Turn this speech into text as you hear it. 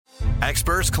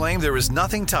Experts claim there is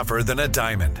nothing tougher than a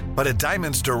diamond. But at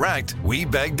Diamonds Direct, we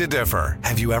beg to differ.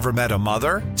 Have you ever met a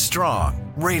mother?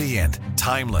 Strong, radiant,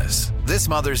 timeless. This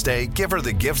Mother's Day, give her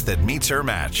the gift that meets her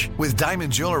match. With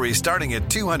diamond jewelry starting at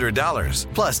 $200.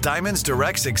 Plus, Diamonds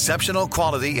Direct's exceptional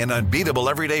quality and unbeatable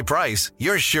everyday price,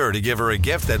 you're sure to give her a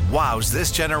gift that wows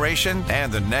this generation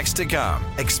and the next to come.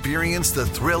 Experience the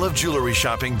thrill of jewelry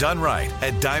shopping done right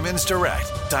at Diamonds Direct.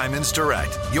 Diamonds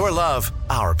Direct. Your love,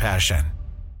 our passion.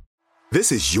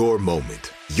 This is your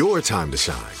moment, your time to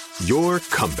shine, your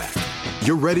comeback.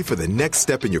 You're ready for the next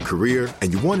step in your career,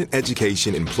 and you want an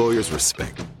education employers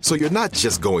respect. So you're not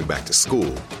just going back to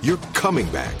school, you're coming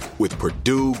back with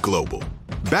Purdue Global.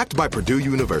 Backed by Purdue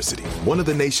University, one of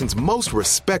the nation's most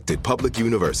respected public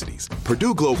universities,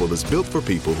 Purdue Global is built for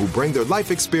people who bring their life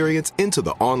experience into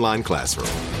the online classroom.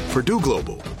 Purdue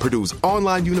Global, Purdue's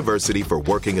online university for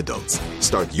working adults.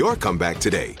 Start your comeback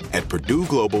today at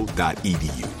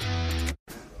purdueglobal.edu.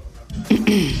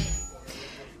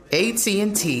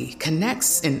 AT&T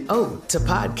connects an ode to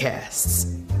podcasts.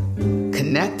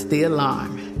 Connect the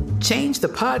alarm. Change the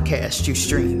podcast you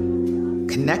stream.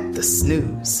 Connect the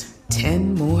snooze.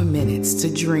 10 more minutes to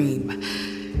dream.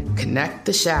 Connect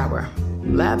the shower.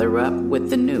 Lather up with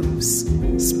the news.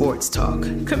 Sports talk,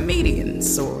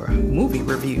 comedians, or movie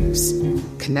reviews.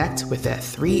 Connect with that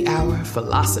 3-hour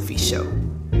philosophy show.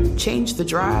 Change the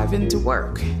drive into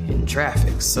work in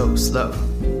traffic so slow.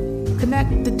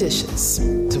 Connect the dishes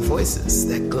to voices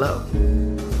that glow.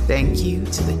 Thank you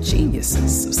to the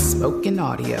geniuses of spoken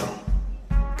audio.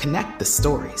 Connect the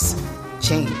stories.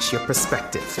 Change your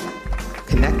perspective.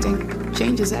 Connecting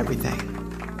changes everything.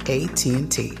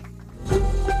 AT&T.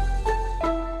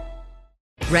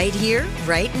 Right here,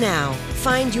 right now.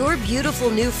 Find your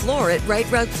beautiful new floor at Right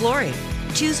Rug Flooring.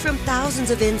 Choose from thousands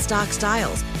of in-stock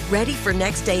styles, ready for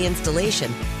next day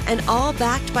installation, and all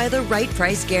backed by the right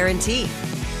price guarantee.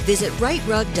 Visit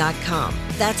rightrug.com.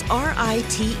 That's RITERUG.com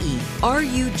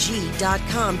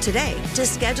today to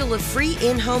schedule a free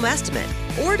in-home estimate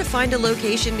or to find a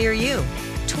location near you.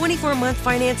 24-month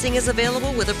financing is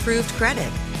available with approved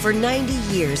credit. For 90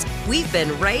 years, we've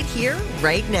been right here,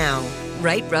 right now.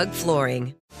 Right Rug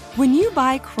Flooring. When you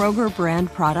buy Kroger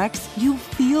brand products, you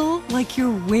feel like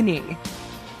you're winning.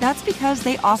 That's because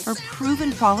they offer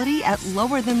proven quality at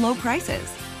lower than low prices.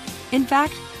 In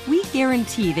fact, we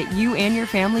guarantee that you and your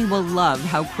family will love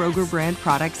how Kroger brand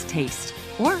products taste,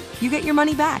 or you get your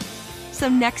money back. So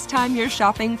next time you're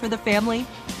shopping for the family,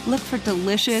 look for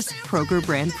delicious Kroger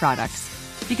brand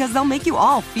products, because they'll make you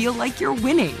all feel like you're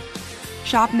winning.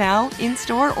 Shop now,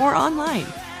 in-store, or online.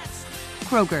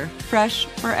 Kroger, fresh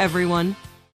for everyone.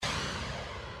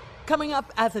 Coming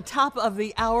up at the top of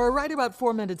the hour, right about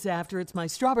 4 minutes after, it's my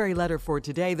strawberry letter for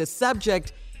today. The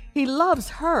subject, he loves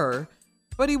her,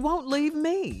 but he won't leave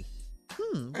me.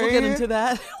 We'll get into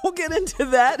that. We'll get into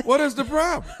that. What is the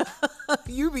problem?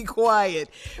 You be quiet.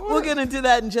 What? We'll get into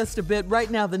that in just a bit. Right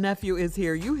now, the nephew is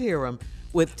here. You hear him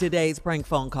with today's prank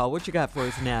phone call. What you got for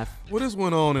us, Neff? Well, this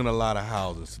went on in a lot of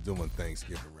houses doing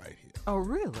Thanksgiving right here. Oh,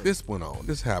 really? This went on.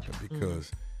 This happened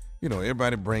because,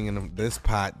 everybody bringing them this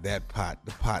pot, that pot,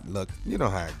 the potluck. You know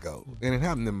how it goes. And it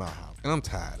happened in my house. And I'm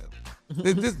tired of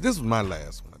it. This was my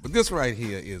last one. But this right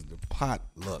here is the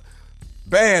potluck.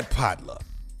 Bad potluck.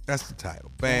 That's the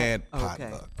title. Bad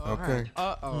potluck. Okay? Right.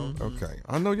 Uh-oh. Okay.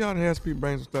 I know y'all done had people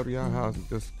bring some stuff to y'all house and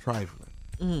just trifling.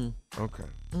 Okay.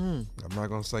 I'm not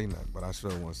going to say nothing, but I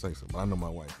sure want to say something. I know my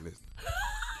wife listening.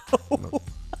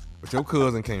 But your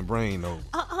cousin can't bring no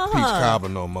peach cobbler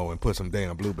no more and put some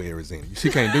damn blueberries in it. She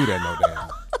can't do that no damn.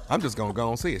 I'm just going to go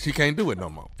and see it. She can't do it no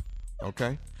more.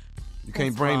 Okay? You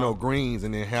can't bring no greens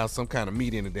and then have some kind of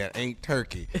meat in it that ain't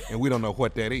turkey, and we don't know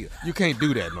what that is. You can't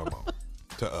do that no more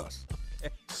to us.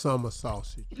 Summer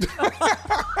sausage.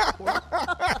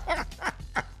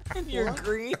 And your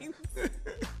greens.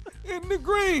 In the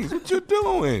greens. What you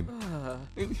doing?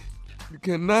 You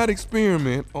cannot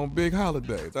experiment on big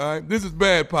holidays, all right? This is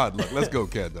bad potluck. Let's go,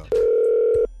 cat dog.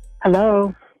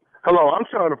 Hello. Hello, I'm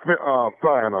trying to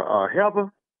find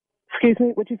Heather. Excuse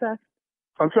me, what you say?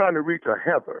 I'm trying to reach a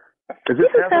Heather. Is This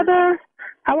it is Heather.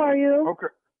 How are you?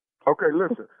 Okay,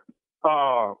 listen.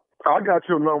 I got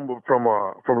your number from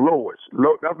Lois.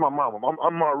 That's my mama.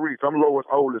 I'm Maurice. I'm Lois'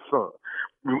 oldest son.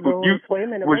 Lois, wait a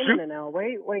minute now.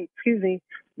 Wait, excuse me.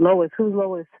 Lois, who's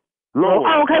Lois? Lois.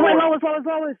 Oh, okay, wait,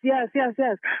 Lois. Yes.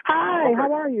 Hi, okay.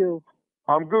 How are you?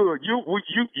 I'm good. You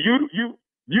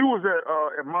was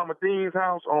at Mama Dean's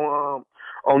house on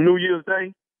New Year's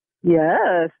Day?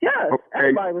 Yes. Okay.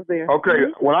 Everybody was there. Okay.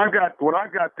 Mm-hmm. When I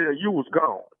got there, you was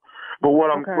gone. But what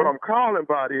I'm calling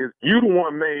about is you the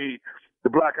one made the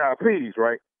Black Eyed Peas,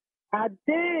 right? I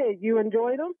did. You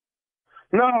enjoyed them?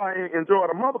 No, I ain't enjoy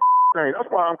the mother thing. That's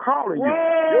why I'm calling you. Wait.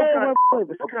 Let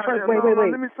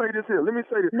me say this here.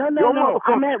 No.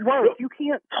 I'm at work. You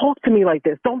can't talk to me like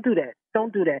this. Don't do that.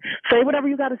 Say whatever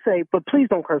you got to say, but please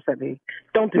don't curse at me.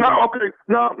 Don't do that. Okay.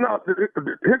 No.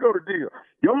 Here go the deal.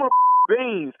 Your mother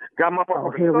beans got my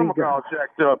stomach all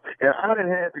jacked up, and I done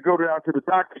had to go down to the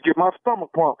doctor to get my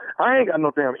stomach pumped. I ain't got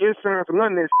no damn insurance or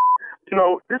none of this. You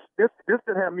know, this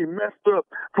done had me messed up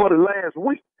for the last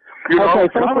week. You know, okay,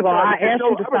 first of all, I asked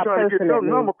you to stop trying to get your cursing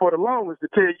number for the longest to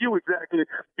tell you exactly,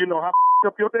 you know, how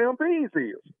up your damn beans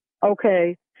is.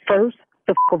 Okay, first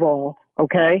of all,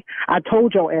 okay, I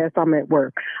told your ass I'm at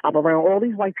work. I'm around all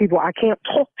these white people. I can't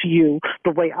talk to you the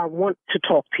way I want to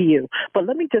talk to you. But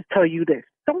let me just tell you this.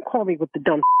 Don't call me with the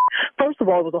dumb. First of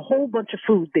all, there was a whole bunch of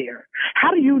food there.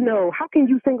 How do you know? How can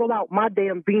you single out my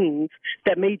damn beans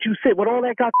that made you sit with all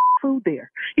that food there?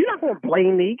 You're not going to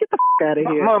blame me. Get the out of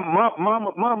here.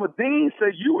 Mama Dean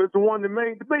said you was the one that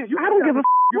made the beans. I don't give a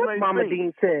what Mama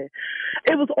Dean said.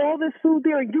 It was all this food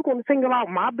there, and you're going to single out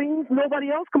my beans?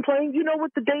 Nobody else complained. You know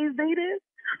what the day's date is?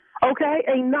 Okay?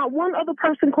 Ain't not one other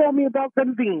person called me about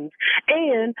them beans.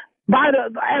 And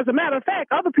as a matter of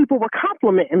fact, other people were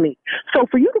complimenting me. So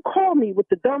for you to call me with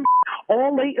the dumb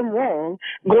all late and wrong,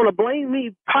 going to blame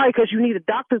me probably because you need a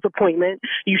doctor's appointment,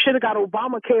 you should have got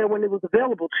Obamacare when it was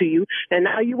available to you, and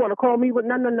now you want to call me with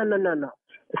no.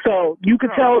 So you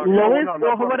could tell Lois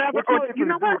or whatever. You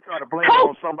know what? Trying to blame it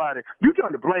on somebody. You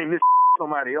trying to blame this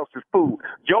somebody else's food.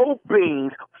 Your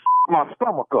beans my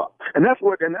stomach up, and that's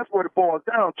what it boils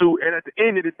down to. And at the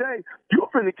end of the day, you're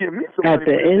finna give me some money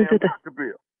for the doctor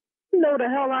bill. No, the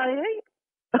hell I ain't.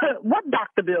 What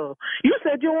doctor bill? You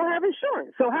said you don't have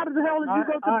insurance. So how the hell did you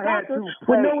go to the doctor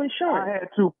with no insurance? I had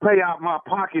to pay out my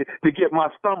pocket to get my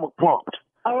stomach pumped.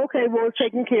 Oh, okay, well, it's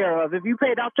taken care of. If you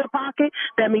paid out your pocket,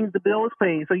 that means the bill is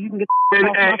paid, so you can get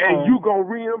and you gonna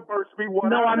reimburse me what?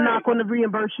 No, I'm not going to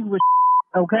reimburse you with.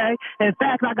 Okay? In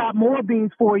fact, I got more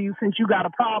beans for you since you got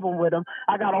a problem with them.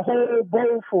 I got a whole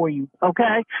bowl for you.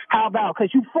 Okay? How about?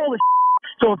 Because you full of.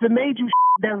 So if it made you,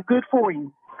 that's good for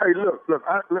you. Hey, look,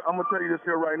 I'm going to tell you this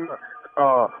here right now.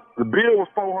 The bill was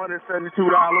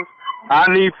 $472. I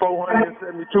need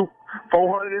 $472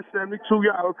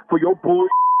 for your bull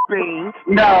beans.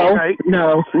 No. Okay?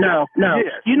 No. Yes.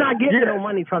 You're not getting no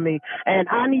money from me. And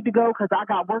I need to go because I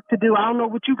got work to do. I don't know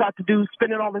what you got to do,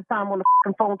 spending all this time on the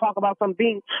phone talking about some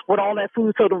beans with all that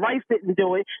food. So the rice didn't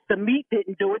do it. The meat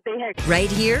didn't do it. They had... Right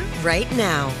here, right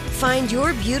now. Find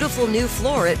your beautiful new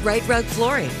floor at Right Rug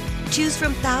Flooring. Choose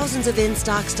from thousands of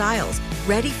in-stock styles,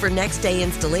 ready for next day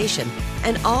installation,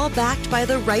 and all backed by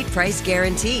the right price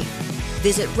guarantee.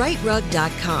 Visit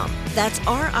rightrug.com. That's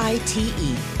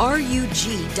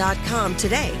RITERUG.com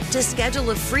today to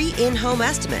schedule a free in-home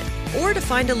estimate or to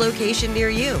find a location near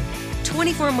you.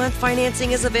 24-month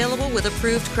financing is available with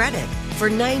approved credit. For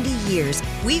 90 years,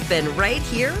 we've been right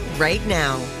here, right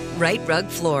now. Right Rug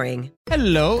Flooring.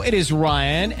 Hello, it is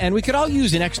Ryan, and we could all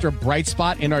use an extra bright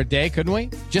spot in our day, couldn't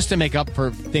we? Just to make up for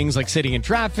things like sitting in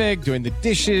traffic, doing the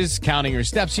dishes, counting your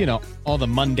steps, you know, all the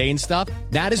mundane stuff.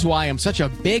 That is why I'm such a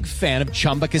big fan of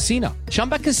Chumba Casino.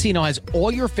 Chumba Casino has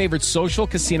all your favorite social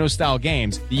casino-style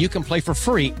games that you can play for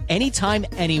free anytime,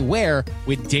 anywhere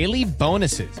with daily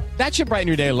bonuses. That should brighten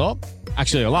your day a little.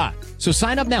 Actually, a lot. So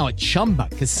sign up now at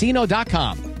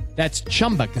ChumbaCasino.com. That's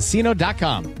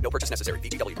ChumbaCasino.com. No purchase necessary.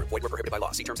 VGW Group. Void where prohibited by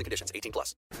law. See terms and conditions.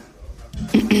 18+.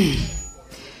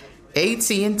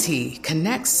 AT&T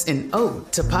connects an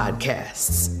ode to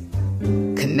podcasts.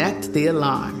 Connect the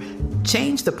alarm.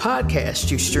 Change the podcast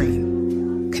you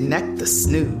stream. Connect the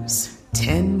snooze.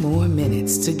 10 more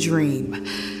minutes to dream.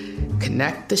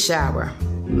 Connect the shower.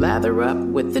 Lather up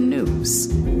with the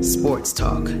news, sports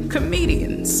talk,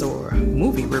 comedians, or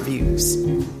movie reviews.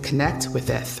 Connect with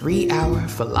that 3-hour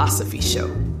philosophy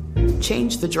show.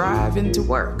 Change the drive into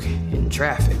work in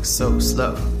traffic so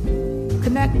slow.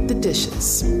 Connect the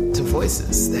dishes to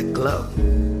voices that glow.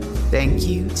 Thank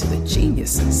you to the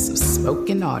geniuses of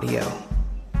spoken audio.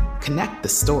 Connect the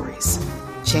stories.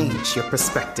 Change your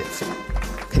perspective.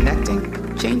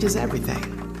 Connecting changes everything.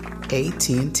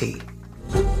 AT&T.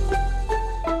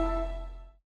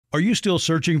 Are you still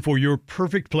searching for your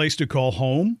perfect place to call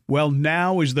home? Well,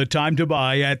 now is the time to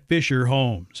buy at Fisher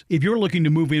Homes. If you're looking to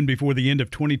move in before the end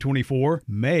of 2024,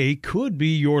 May could be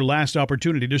your last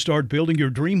opportunity to start building your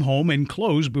dream home and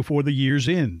close before the year's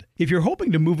end. If you're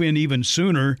hoping to move in even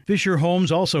sooner, Fisher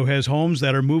Homes also has homes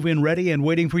that are move-in ready and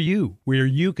waiting for you, where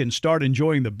you can start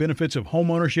enjoying the benefits of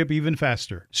homeownership even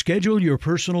faster. Schedule your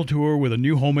personal tour with a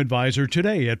new home advisor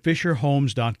today at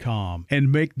FisherHomes.com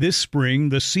and make this spring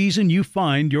the season you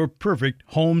find your perfect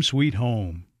home sweet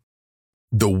home.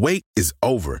 The wait is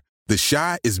over. The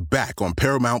Chi is back on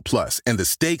Paramount Plus, and the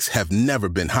stakes have never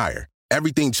been higher.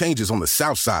 Everything changes on the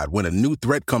South Side when a new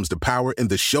threat comes to power in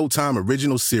the Showtime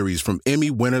original series from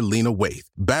Emmy winner Lena Waithe.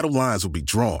 Battle lines will be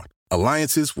drawn,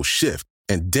 alliances will shift,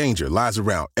 and danger lies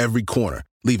around every corner,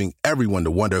 leaving everyone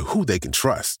to wonder who they can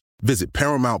trust. Visit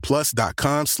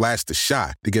ParamountPlus.com/The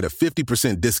Chi to get a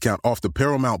 50% discount off the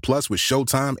Paramount Plus with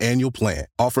Showtime annual plan.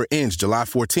 Offer ends July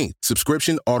 14th.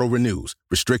 Subscription auto-renews.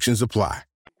 Restrictions apply.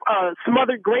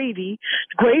 Smothered gravy.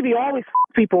 Gravy always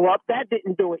people up. That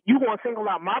didn't do it. You want to single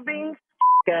out my beans?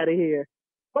 Out of here.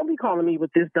 Don't be calling me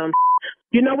with this dumb.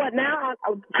 You know what? Now,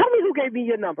 tell me who gave me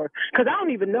your number, because I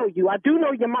don't even know you. I do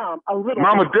know your mom a little.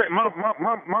 Mama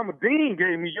Dean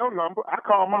gave me your number. I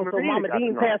called Mama Dean. Mama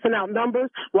Dean passing out numbers.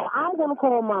 Well, I'm going to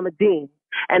call Mama Dean,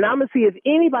 and I'm going to see if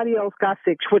anybody else got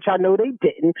sick, which I know they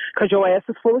didn't, because your ass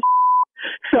is full of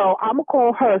So I'm going to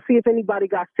call her, see if anybody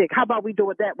got sick. How about we do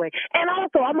it that way? And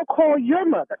also, I'm going to call your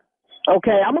mother.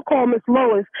 Okay, I'm going to call Miss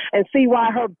Lois and see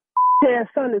why her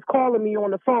son is calling me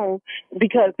on the phone,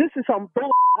 because this is some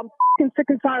bull. I'm sick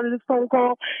and tired of this phone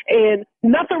call, and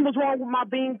nothing was wrong with my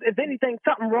beans. If anything,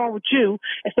 something wrong with you.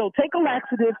 And so take a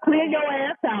laxative, clear your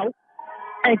ass out,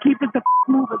 and keep it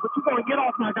moving. But you're going to get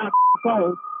off my goddamn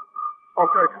phone.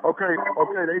 Okay.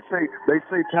 They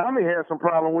say Tommy has some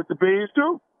problem with the beans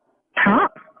too. Huh?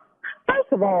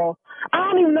 First of all, I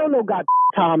don't even know no goddamn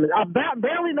Tommy. I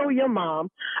barely know your mom.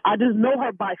 I just know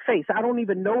her by face. I don't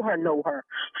even know her.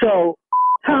 So,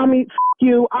 Tommy,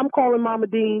 you. I'm calling Mama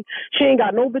Dean. She ain't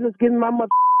got no business giving my mother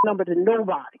number to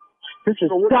nobody. This is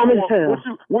dumb as hell.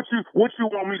 What you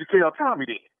want me to tell Tommy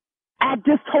then? I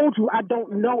just told you I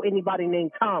don't know anybody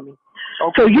named Tommy.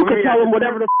 Okay, so you can tell him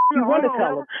whatever the you want to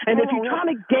tell him. And if you're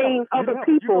trying to gain other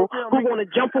people who want to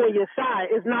jump on your side,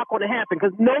 it's not going to happen,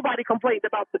 because nobody complained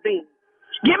about the beans.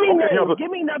 Give me names. Give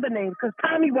me another names, because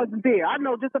Tommy wasn't there. I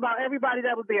know just about everybody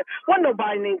that was there. Wasn't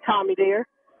nobody named Tommy there.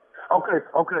 Okay.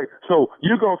 So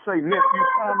you gonna say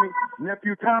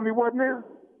nephew Tommy wasn't there?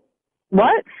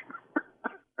 What?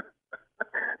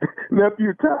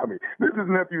 Nephew Tommy. This is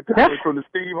Nephew Tommy from the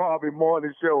Steve Harvey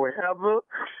Morning Show. And Heather,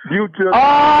 you just...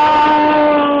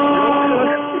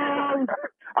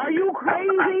 Are you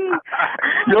crazy?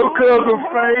 Your cousin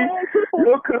Faye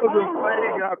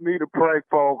got me to prank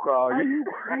phone call. Are you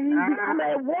crazy? I'm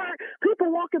at work.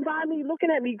 People walking by me, looking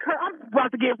at me. I'm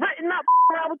about to get written up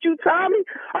around with you, Tommy.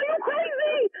 Are you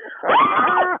crazy?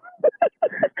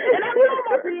 And I know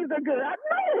my beans are good. I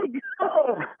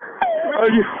know. Are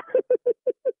you...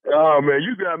 Oh man,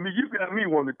 you got me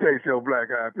wanting to taste your black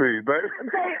eyed peas, baby.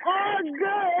 They are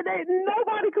good.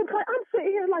 Nobody complain. I'm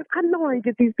sitting here like, I know I ain't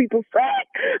get these people sick.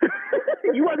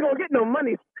 You wasn't gonna get no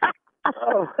money. Hey,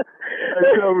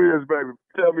 tell me this, baby.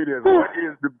 Tell me this. What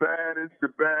is the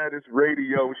baddest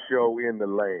radio show in the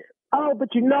land? Oh,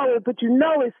 but you know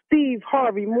it's Steve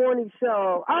Harvey Morning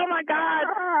Show. Oh my God.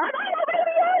 I'm on the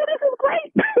radio. This is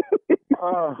great.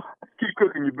 Keep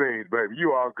cooking your beans, baby.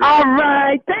 You all good. All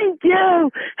right. Thank you.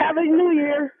 Happy New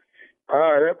Year. All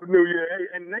right. Happy New Year. Hey,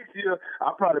 and next year,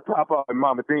 I'll probably pop up at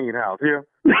Mama Dean's house here.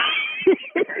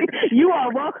 You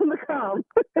are welcome to come.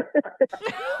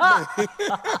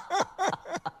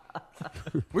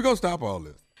 We're going to stop all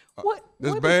this.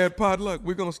 This bad potluck,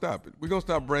 we're going to stop it. We're going to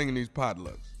stop bringing these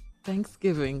potlucks.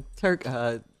 Thanksgiving,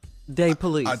 Day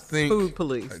Police, I think, Food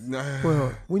Police.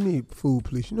 Well, we need food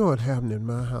police. You know what happened in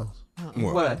my house?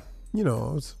 What? You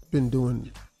know, I've been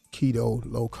doing keto,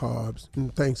 low carbs,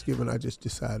 and Thanksgiving I just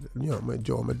decided, I'm going to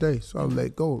enjoy my day, so I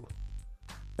let go.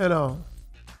 And I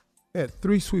had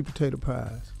 3 sweet potato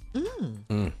pies.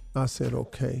 I said,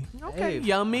 okay. Okay,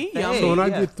 yummy. So when I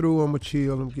get through, I'm going to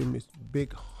chill. I'm giving me a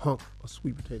big hunk of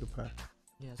sweet potato pie.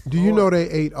 Yes, do you know they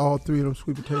ate all 3 of them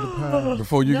sweet potato pies?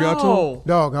 Before you got to them?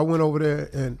 Dog, I went over there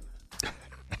and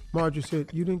Marjorie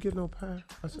said, you didn't get no pie?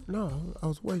 I said, no, I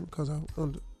was waiting because I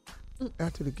wanted to.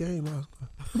 After the game, I was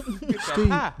going,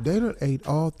 Steve, they done ate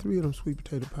all 3 of them sweet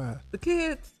potato pies. The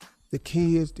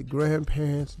kids, the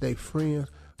grandparents, they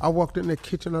friends. I walked in the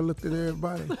kitchen, I looked at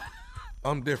everybody.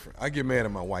 I'm different. I get mad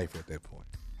at my wife at that point.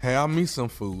 Have me some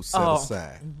food set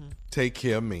aside. Take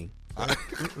care of me.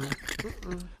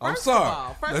 I'm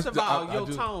sorry. First of all, your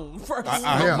tone.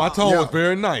 My tone was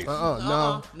very nice.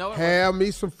 No. Have me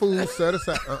some food set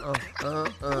aside.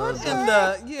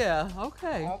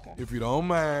 Okay. If you don't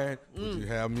mind, would you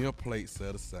have me a plate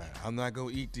set aside? I'm not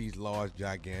going to eat these large,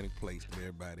 gigantic plates that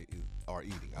everybody are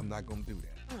eating. I'm not going to do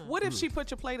that. What if she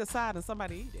put your plate aside and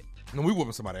somebody eat it? No, we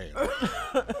whooping somebody's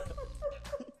ass.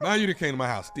 Now you done came to my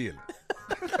house stealing.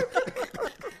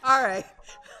 All right.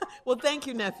 Well, thank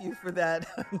you, nephew, for that.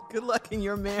 Good luck in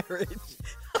your marriage.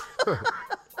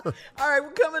 All right,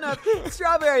 we're coming up.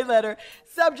 Strawberry letter.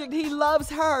 Subject, he loves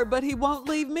her, but he won't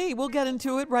leave me. We'll get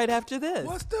into it right after this.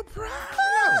 What's the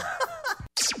problem?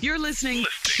 You're listening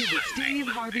to the Steve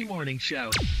Harvey Morning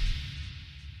Show.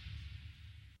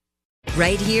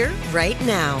 Right here, right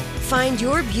now. Find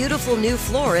your beautiful new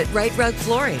floor at Right Rug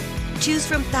Flooring. Choose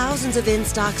from thousands of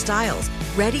in-stock styles,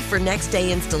 ready for next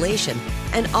day installation,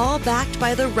 and all backed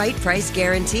by the right price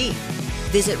guarantee.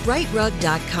 Visit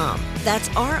rightrug.com. That's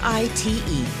RITERUG.com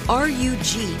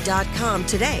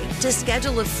today to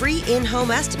schedule a free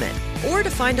in-home estimate or to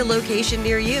find a location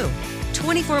near you.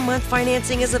 24-month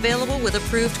financing is available with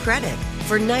approved credit.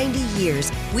 For 90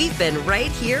 years, we've been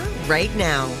right here, right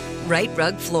now. Right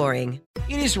Rug Flooring.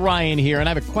 It is Ryan here, and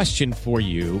I have a question for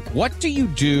you. What do you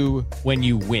do when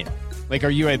you win? Like, are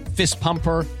you a fist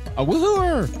pumper, a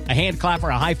woo-hooer, a hand clapper,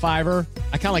 a high fiver?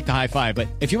 I kind of like the high five, but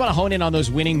if you want to hone in on those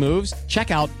winning moves,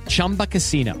 check out Chumba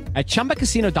Casino. At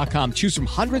ChumbaCasino.com, choose from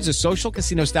hundreds of social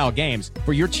casino-style games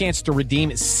for your chance to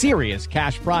redeem serious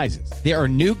cash prizes. There are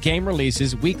new game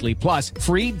releases weekly, plus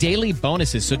free daily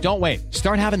bonuses. So don't wait.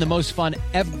 Start having the most fun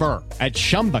ever at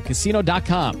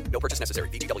ChumbaCasino.com. No purchase necessary.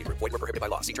 VGW. Void where prohibited by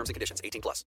law. See terms and conditions.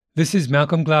 18+. This is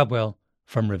Malcolm Gladwell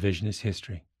from Revisionist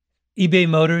History. eBay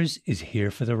Motors is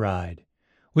here for the ride.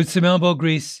 With some elbow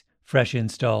grease, fresh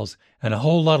installs, and a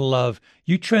whole lot of love,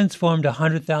 you transformed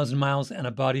 100,000 miles and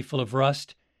a body full of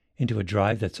rust into a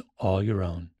drive that's all your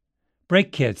own.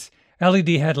 Brake kits, LED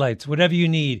headlights, whatever you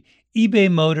need, eBay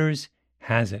Motors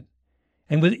has it.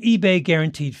 And with eBay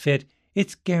Guaranteed Fit,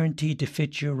 it's guaranteed to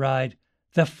fit your ride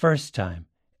the first time,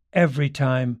 every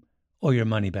time, or your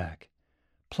money back.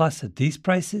 Plus, at these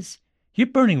prices, you're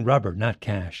burning rubber, not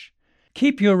cash.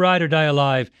 Keep your ride or die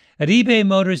alive at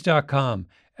ebaymotors.com.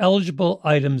 Eligible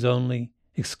items only.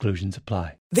 Exclusions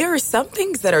apply. There are some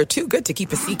things that are too good to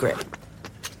keep a secret.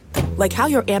 Like how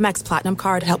your Amex Platinum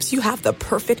card helps you have the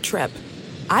perfect trip.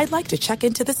 I'd like to check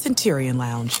into the Centurion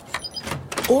Lounge.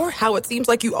 Or how it seems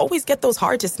like you always get those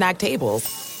hard-to-snag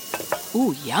tables.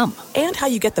 Ooh, yum. And how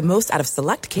you get the most out of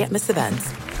select can't-miss events.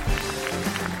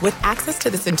 With access to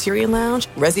the Centurion Lounge,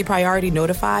 Resi Priority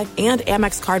Notified, and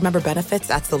Amex card member benefits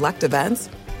at select events,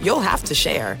 you'll have to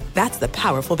share. That's the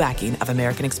powerful backing of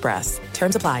American Express.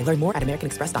 Terms apply. Learn more at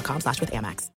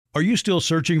americanexpress.com/withAmex. Are you still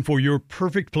searching for your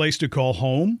perfect place to call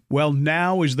home? Well,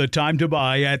 now is the time to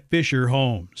buy at Fisher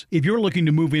Homes. If you're looking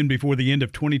to move in before the end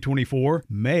of 2024,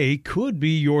 May could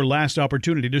be your last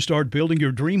opportunity to start building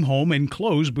your dream home and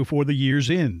close before the year's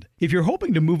end. If you're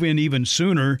hoping to move in even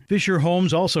sooner, Fisher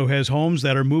Homes also has homes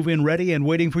that are move-in ready and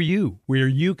waiting for you, where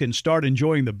you can start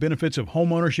enjoying the benefits of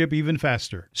homeownership even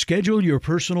faster. Schedule your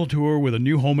personal tour with a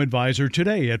new home advisor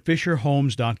today at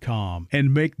FisherHomes.com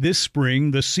and make this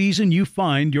spring the season you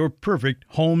find your perfect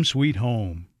home sweet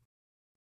home.